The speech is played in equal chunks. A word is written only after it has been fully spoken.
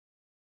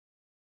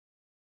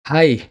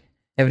Hi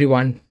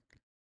everyone,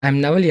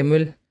 I'm Naval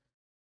Yamul.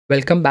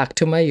 Welcome back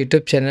to my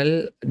YouTube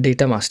channel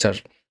Data Master.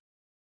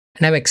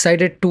 And I'm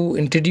excited to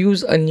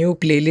introduce a new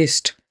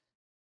playlist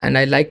and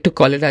I like to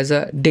call it as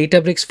a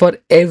Databricks for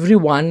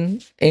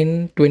everyone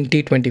in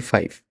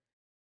 2025.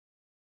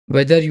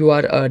 Whether you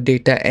are a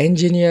data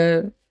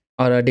engineer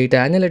or a data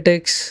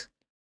analytics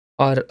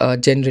or a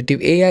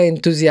generative AI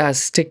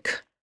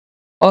enthusiastic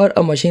or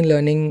a machine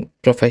learning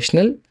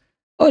professional,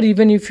 or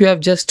even if you have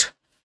just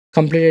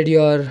completed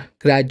your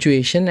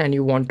graduation and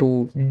you want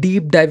to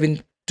deep dive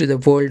into the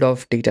world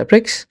of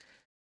Databricks,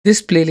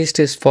 this playlist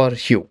is for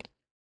you.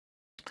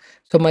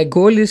 So, my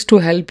goal is to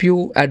help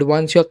you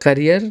advance your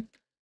career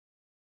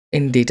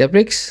in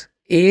Databricks,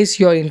 ace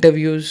your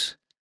interviews,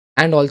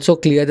 and also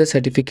clear the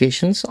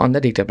certifications on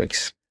the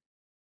Databricks.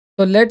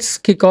 So, let's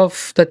kick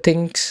off the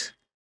things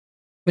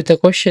with a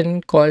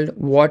question called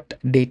what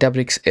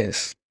Databricks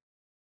is.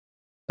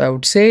 So I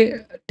would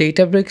say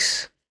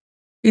Databricks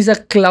is a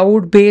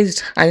cloud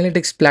based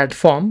analytics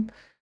platform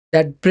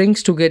that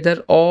brings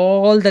together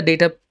all the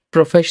data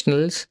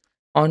professionals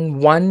on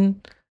one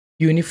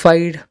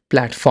unified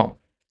platform.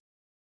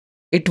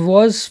 It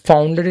was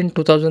founded in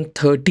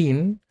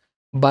 2013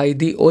 by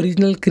the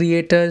original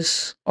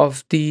creators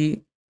of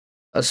the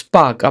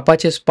Spark,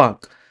 Apache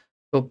Spark.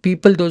 So,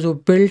 people, those who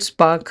build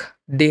Spark,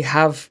 they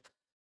have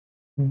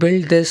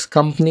built this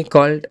company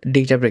called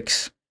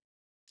Databricks.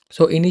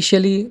 So,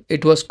 initially,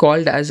 it was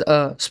called as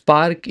a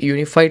Spark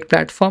Unified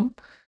Platform,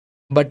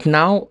 but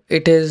now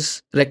it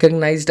is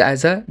recognized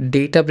as a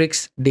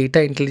Databricks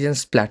data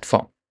intelligence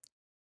platform.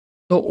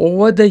 So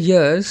over the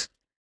years,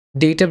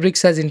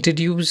 Databricks has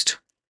introduced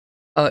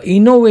a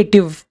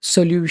innovative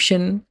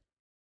solution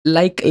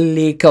like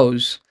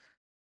Lakehouse,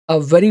 a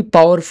very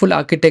powerful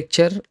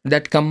architecture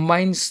that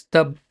combines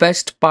the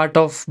best part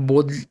of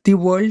both the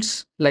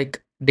worlds,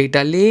 like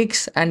data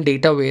lakes and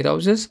data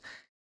warehouses.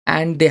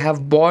 And they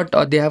have bought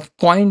or they have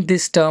coined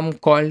this term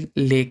called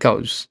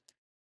Lakehouse.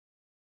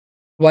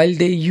 While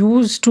they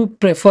used to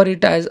prefer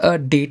it as a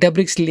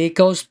Databricks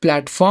Lakehouse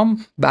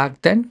platform back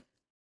then,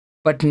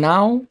 but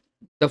now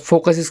the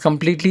focus is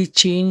completely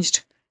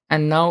changed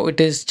and now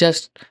it is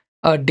just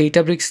a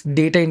Databricks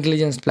data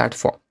intelligence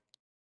platform.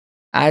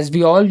 As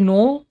we all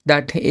know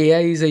that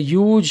AI is a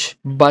huge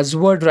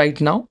buzzword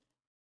right now.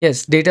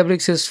 Yes,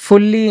 Databricks is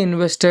fully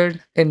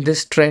invested in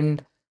this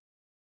trend,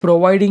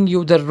 providing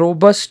you the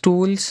robust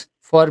tools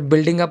for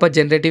building up a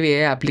generative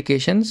AI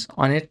applications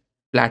on a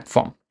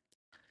platform.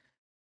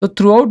 So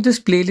throughout this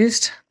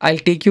playlist, I'll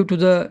take you to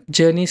the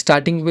journey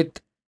starting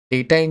with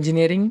data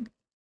engineering,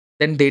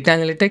 then data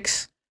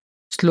analytics,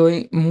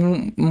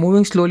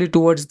 moving slowly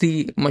towards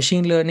the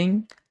machine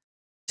learning,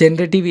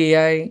 generative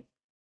AI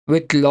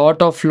with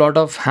lot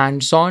of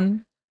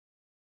hands-on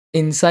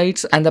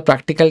insights and the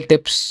practical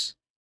tips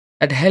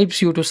that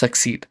helps you to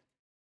succeed.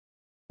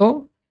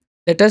 So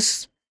let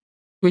us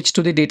switch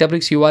to the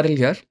Databricks URL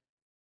here.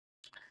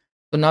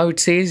 So now it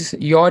says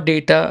your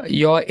data,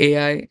 your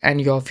AI, and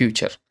your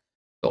future.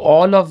 So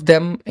all of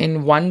them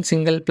in one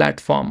single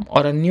platform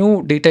or a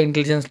new data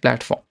intelligence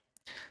platform.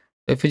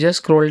 If you just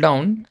scroll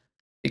down,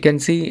 you can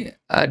see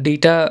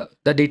the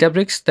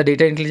Databricks, the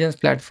data intelligence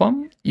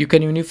platform. You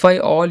can unify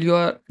all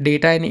your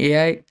data and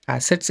AI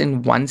assets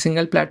in one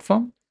single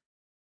platform.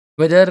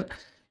 Whether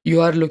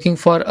you are looking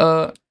for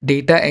a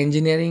data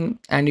engineering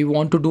and you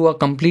want to do a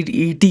complete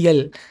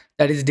ETL,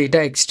 that is data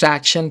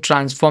extraction,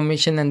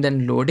 transformation, and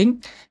then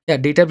loading, yeah,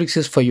 Databricks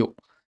is for you.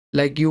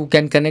 Like you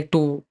can connect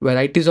to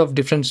varieties of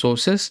different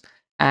sources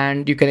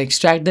and you can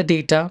extract the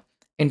data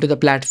into the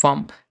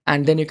platform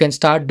and then you can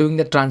start doing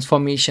the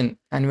transformation.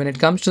 And when it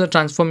comes to the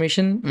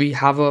transformation, we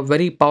have a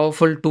very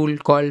powerful tool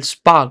called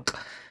Spark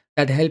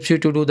that helps you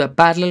to do the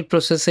parallel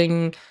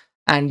processing,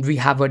 and we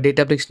have a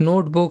Databricks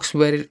notebooks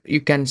where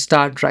you can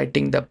start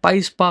writing the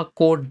PySpark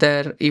code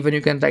there. Even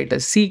you can write a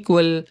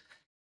SQL,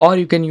 or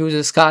you can use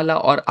a Scala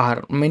or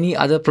R. Many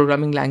other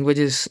programming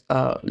languages,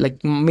 like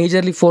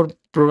majorly four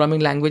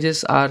programming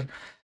languages, are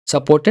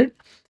supported,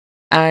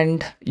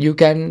 and you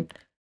can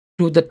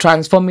do the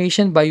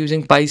transformation by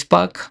using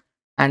PySpark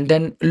and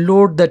then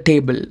load the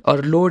table or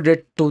load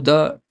it to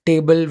the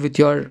table with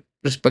your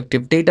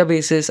respective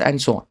databases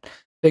and so on.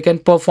 So you can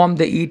perform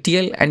the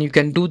ETL and you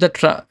can do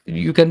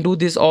you can do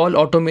this all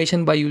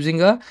automation by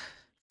using a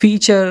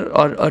feature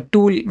or a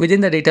tool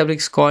within the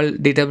Databricks called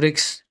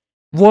Databricks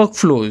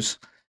workflows.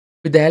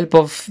 With the help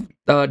of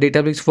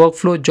Databricks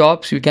workflow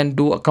jobs, you can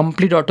do a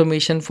complete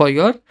automation for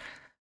your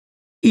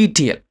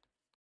ETL.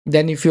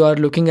 Then if you are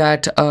looking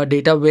at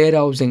data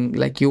warehousing,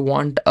 like you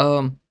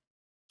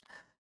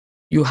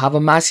have a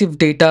massive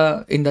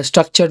data in the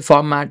structured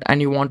format and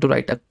you want to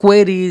write a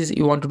queries,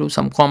 you want to do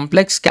some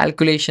complex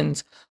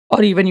calculations,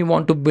 or even you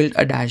want to build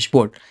a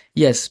dashboard.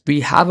 Yes,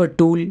 we have a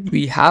tool,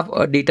 we have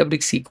a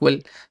Databricks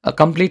SQL, a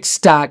complete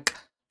stack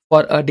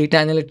for a data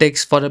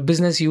analytics for a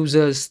business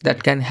users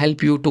that can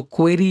help you to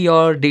query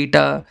your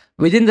data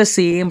within the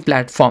same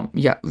platform.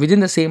 Yeah, within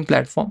the same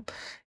platform.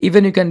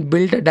 Even you can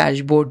build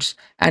dashboards,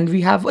 and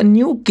we have a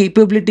new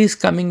capabilities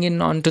coming in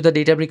onto the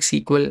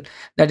Databricks SQL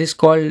that is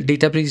called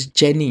Databricks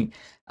Genie.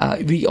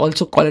 We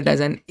also call it as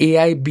an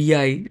AI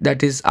BI,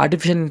 that is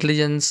artificial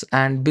intelligence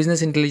and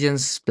business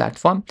intelligence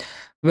platform,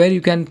 where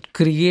you can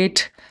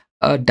create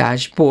a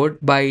dashboard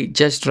by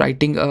just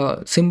writing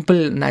a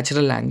simple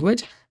natural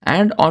language.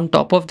 And on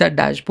top of that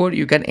dashboard,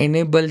 you can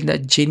enable the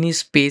Genie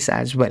space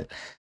as well.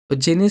 So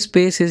Genie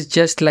space is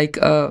just like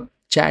a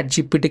chat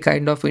GPT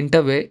kind of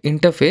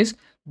interface,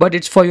 but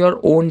it's for your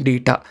own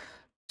data.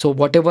 So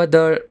whatever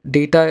the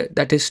data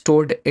that is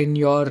stored in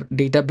your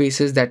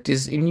databases, that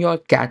is in your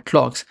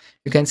catalogs,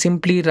 you can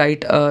simply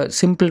write a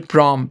simple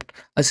prompt,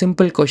 a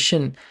simple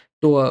question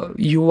to a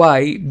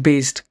UI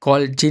based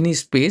called Genie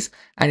Space,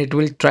 and it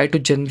will try to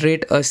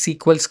generate a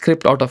SQL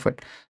script out of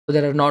it. So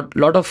there are not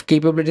lot of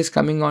capabilities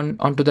coming on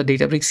onto the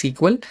Databricks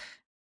SQL.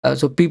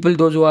 So people,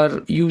 those who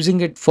are using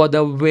it for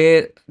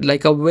the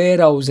like a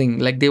warehousing,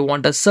 like they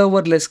want a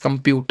serverless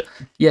compute,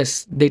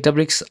 yes,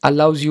 Databricks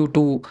allows you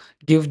to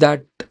give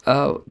that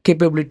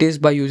capabilities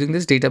by using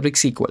this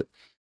Databricks SQL.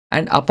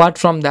 And apart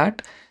from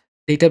that,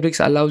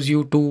 Databricks allows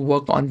you to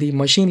work on the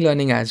machine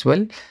learning as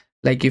well.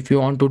 Like if you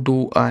want to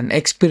do an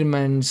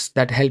experiments,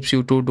 that helps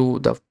you to do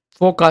the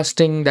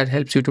forecasting, that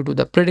helps you to do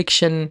the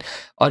prediction,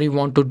 or you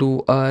want to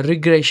do a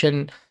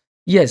regression.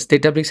 Yes,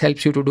 Databricks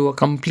helps you to do a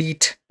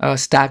complete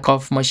stack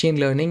of machine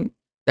learning,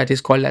 that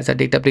is called as a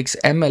Databricks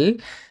ML.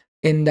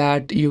 In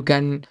that you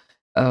can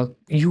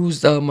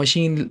use the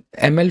machine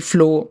ML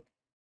flow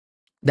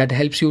that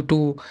helps you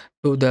to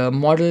do the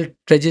model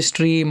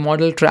registry,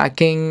 model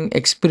tracking,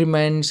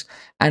 experiments,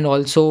 and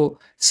also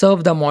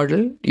serve the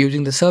model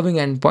using the serving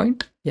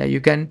endpoint. Yeah,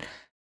 you can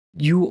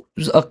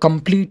use a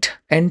complete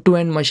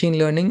end-to-end machine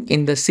learning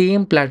in the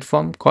same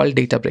platform called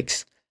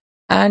Databricks.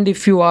 And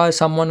if you are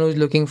someone who is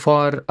looking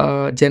for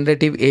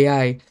generative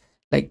AI,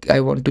 like I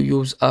want to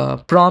use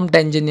prompt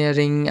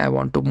engineering, I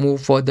want to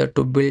move further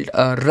to build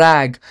a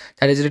RAG,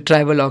 that is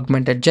retrieval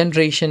augmented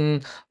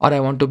generation, or I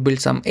want to build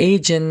some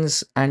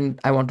agents and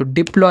I want to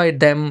deploy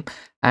them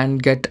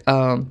and get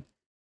a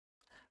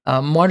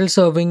model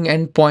serving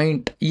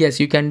endpoint. Yes,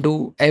 you can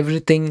do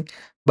everything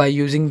by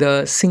using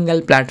the single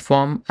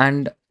platform,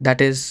 and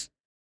that is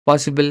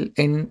possible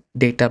in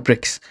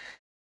Databricks.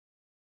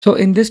 So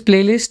in this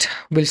playlist,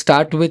 we'll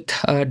start with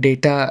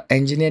data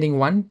engineering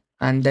one,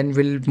 and then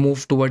we'll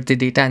move towards the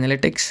data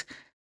analytics.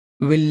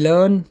 We'll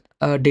learn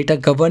data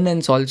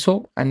governance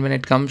also. And when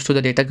it comes to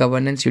the data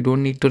governance, you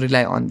don't need to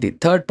rely on the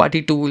third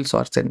party tools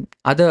or some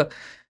other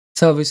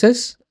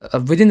services.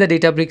 Within the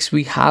Databricks,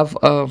 we have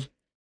a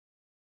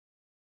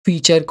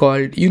feature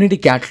called Unity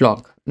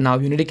Catalog. Now,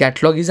 Unity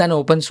Catalog is an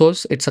open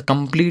source, it's a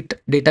complete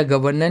data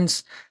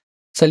governance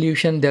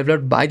solution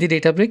developed by the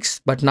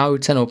Databricks, but now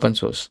it's an open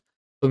source.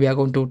 So we are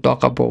going to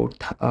talk about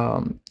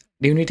the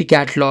Unity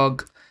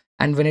catalog.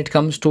 And when it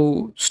comes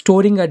to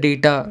storing a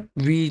data,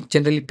 we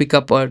generally pick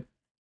up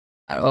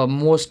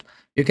most,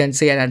 you can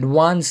say, an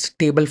advanced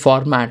table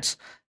formats.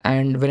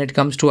 And when it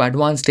comes to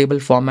advanced table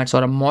formats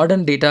or a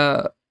modern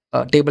data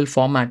table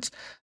formats,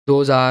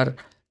 those are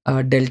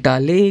Delta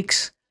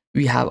Lakes,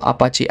 we have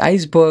Apache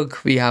Iceberg,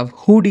 we have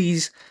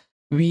Hoodies.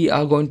 We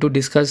are going to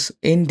discuss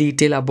in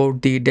detail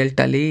about the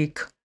Delta Lake.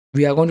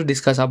 We are going to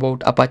discuss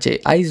about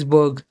Apache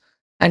Iceberg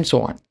and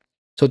so on.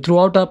 So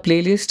throughout our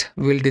playlist,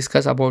 we'll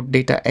discuss about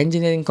data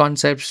engineering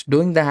concepts,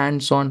 doing the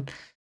hands-on.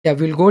 Yeah,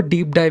 we'll go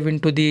deep dive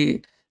into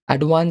the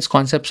advanced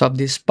concepts of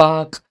the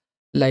Spark,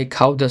 like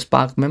how the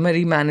Spark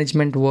memory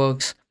management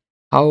works,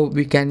 how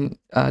we can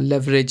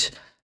leverage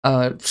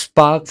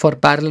Spark for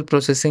parallel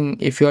processing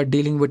if you are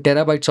dealing with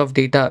terabytes of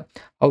data,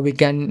 how we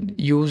can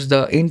use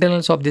the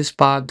internals of this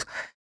Spark,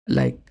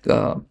 like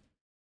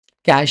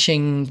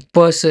caching,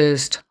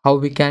 persist, how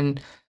we can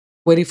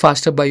query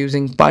faster by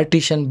using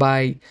partition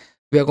by.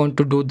 We are going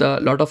to do the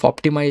lot of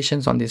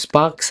optimizations on the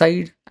Spark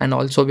side, and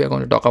also we are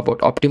going to talk about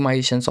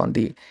optimizations on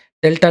the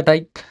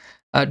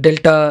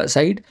Delta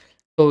side.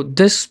 So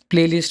this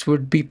playlist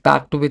would be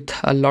packed with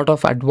a lot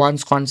of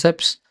advanced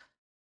concepts,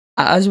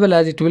 as well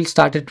as it will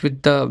start it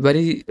with the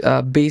very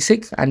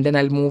basic, and then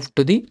I'll move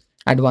to the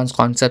advanced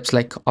concepts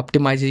like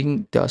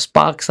optimizing the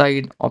Spark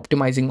side,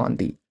 optimizing on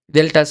the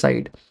Delta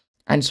side,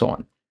 and so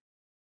on.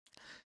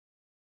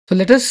 So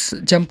let us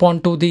jump on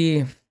to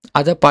the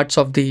other parts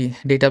of the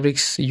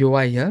Databricks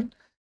UI here.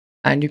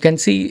 And you can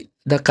see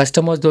the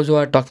customers, those who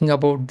are talking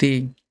about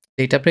the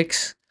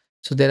Databricks.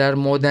 So there are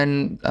more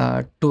than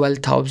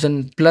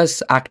 12,000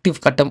 plus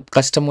active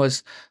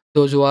customers,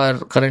 those who are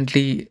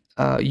currently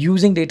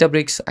using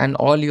Databricks, and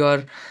all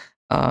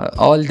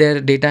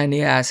their data and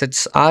AI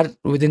assets are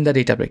within the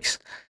Databricks.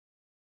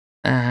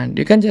 And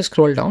you can just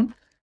scroll down.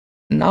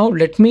 Now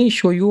let me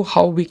show you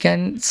how we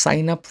can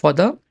sign up for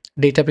the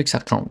Databricks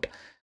account.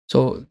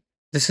 So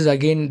this is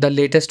again the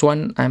latest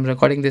one. I'm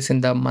recording this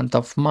in the month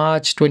of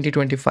March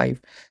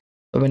 2025.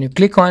 So when you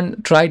click on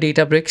try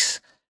Databricks,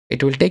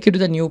 it will take you to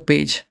the new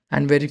page,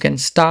 and where you can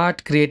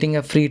start creating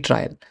a free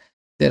trial.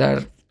 There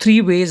are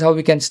three ways how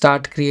we can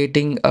start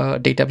creating a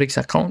Databricks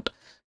account.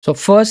 So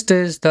first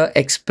is the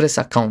Express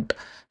account.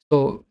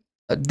 So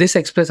this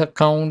Express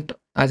account,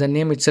 as the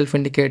name itself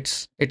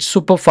indicates, it's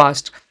super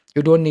fast.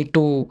 You don't need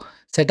to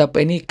set up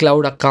any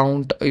cloud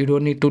account. You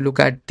don't need to look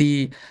at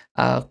the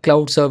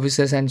cloud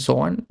services and so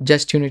on.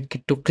 Just you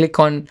need to click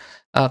on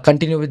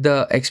continue with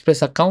the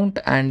Express account,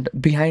 and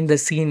behind the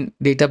scene,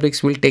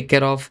 Databricks will take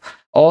care of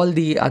all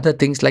the other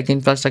things like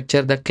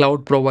infrastructure, the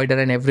cloud provider,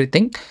 and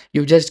everything.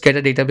 You just get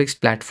a Databricks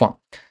platform.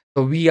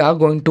 So we are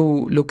going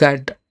to look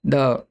at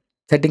the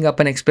setting up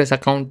an Express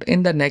account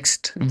in the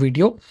next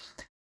video.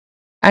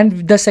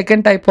 And the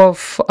second type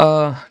of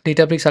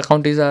Databricks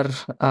account is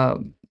our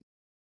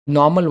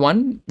normal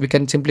one. We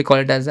can simply call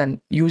it as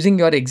an using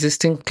your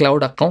existing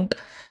cloud account.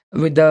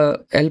 With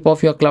the help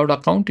of your cloud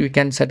account, you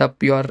can set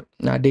up your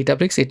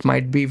Databricks. It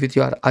might be with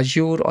your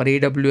Azure or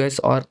AWS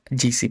or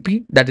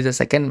GCP. That is the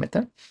second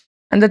method.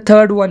 And the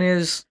third one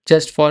is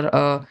just for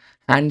a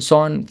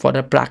hands-on, for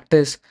a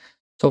practice.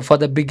 So for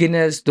the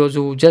beginners, those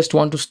who just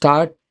want to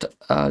start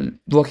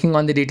working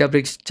on the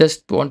Databricks,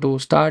 just want to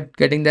start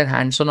getting their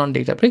hands on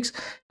Databricks,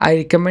 I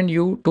recommend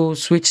you to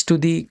switch to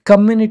the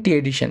community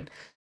edition.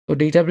 So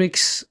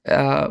Databricks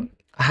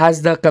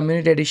has the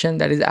community edition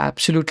that is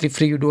absolutely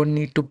free. You don't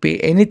need to pay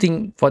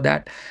anything for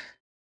that.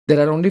 There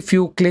are only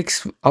few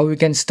clicks how you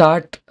can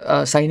start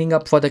signing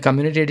up for the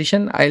community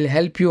edition. I'll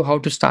help you how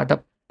to start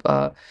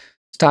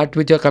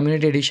with your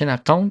community edition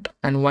account.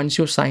 And once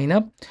you sign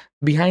up,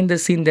 behind the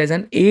scene there's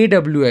an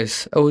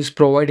AWS who is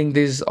providing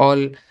this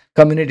all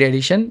community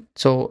edition.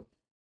 So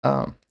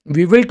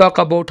we will talk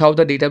about how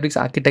the Databricks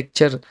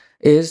architecture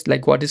is,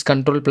 like what is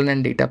control plane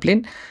and data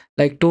plane.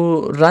 Like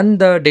to run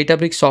the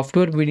Databricks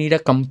software, we need a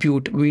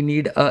compute, we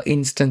need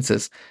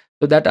instances,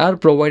 so that are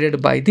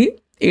provided by the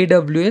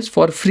AWS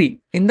for free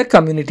in the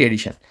community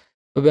edition.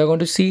 So we are going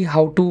to see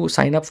how to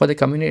sign up for the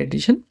community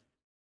edition.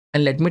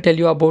 And let me tell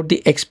you about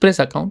the Express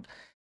account.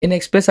 In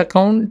Express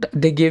account,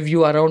 they give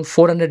you around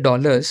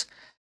 $400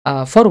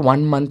 for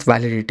 1 month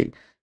validity.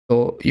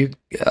 So you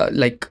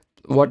like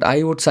what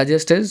I would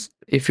suggest is,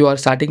 if you are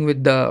starting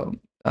with the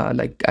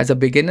like as a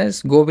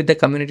beginners, go with the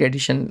community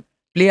edition,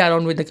 play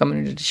around with the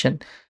community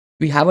edition.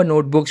 We have a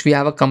notebooks, we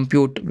have a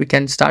compute, we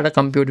can start a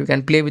compute, you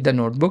can play with the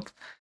notebook.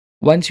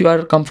 Once you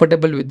are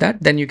comfortable with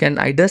that, then you can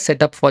either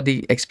set up for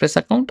the Express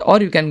account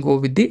or you can go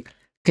with the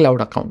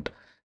cloud account.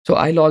 So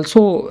I'll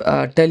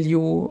also tell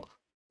you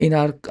in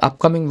our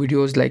upcoming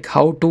videos like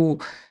how to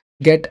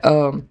get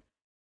a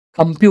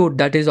compute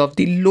that is of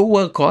the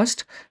lower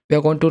cost. We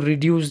are going to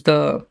reduce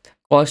the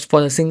cost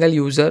for a single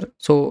user,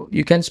 so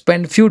you can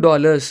spend few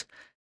dollars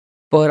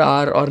per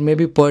hour or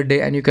maybe per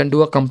day, and you can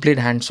do a complete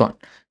hands-on.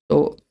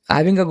 So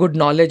having a good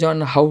knowledge on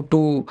how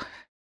to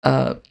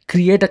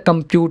create a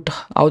compute,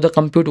 how the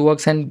compute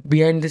works, and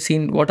behind the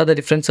scene what are the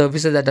different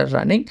services that are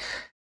running,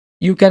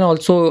 you can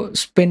also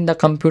spin the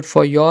compute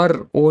for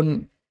your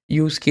own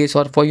use case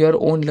or for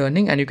your own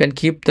learning, and you can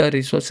keep the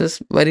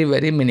resources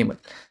very minimal.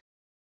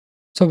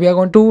 So we are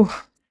going to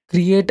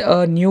create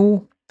a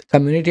new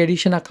community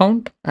edition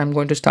account. I'm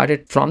going to start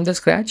it from the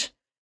scratch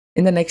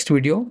in the next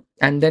video,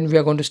 and then we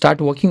are going to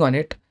start working on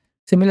it.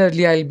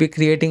 Similarly, I'll be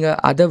creating a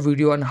other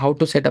video on how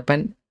to set up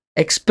an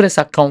Express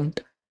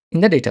account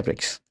in the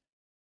Databricks.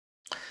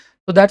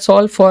 So that's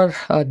all for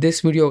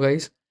this video,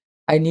 guys.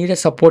 I need a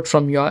support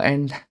from your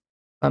end.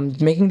 I'm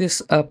making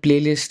this a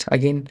playlist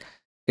again.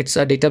 It's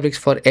a Databricks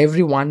for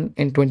everyone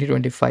in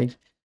 2025. So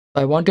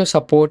I want your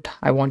support.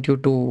 I want you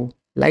to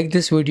like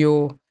this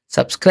video,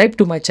 subscribe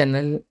to my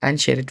channel,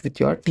 and share it with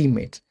your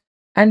teammates.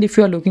 And if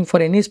you are looking for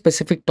any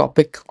specific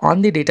topic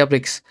on the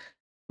Databricks,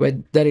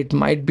 whether it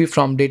might be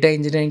from data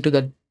engineering to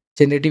the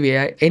generative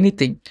AI,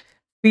 anything,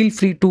 feel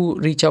free to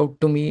reach out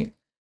to me,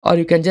 or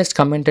you can just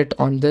comment it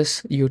on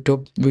this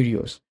YouTube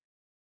videos.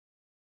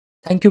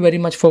 Thank you very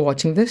much for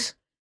watching this.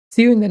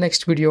 See you in the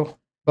next video.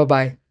 Bye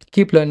bye.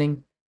 Keep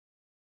learning.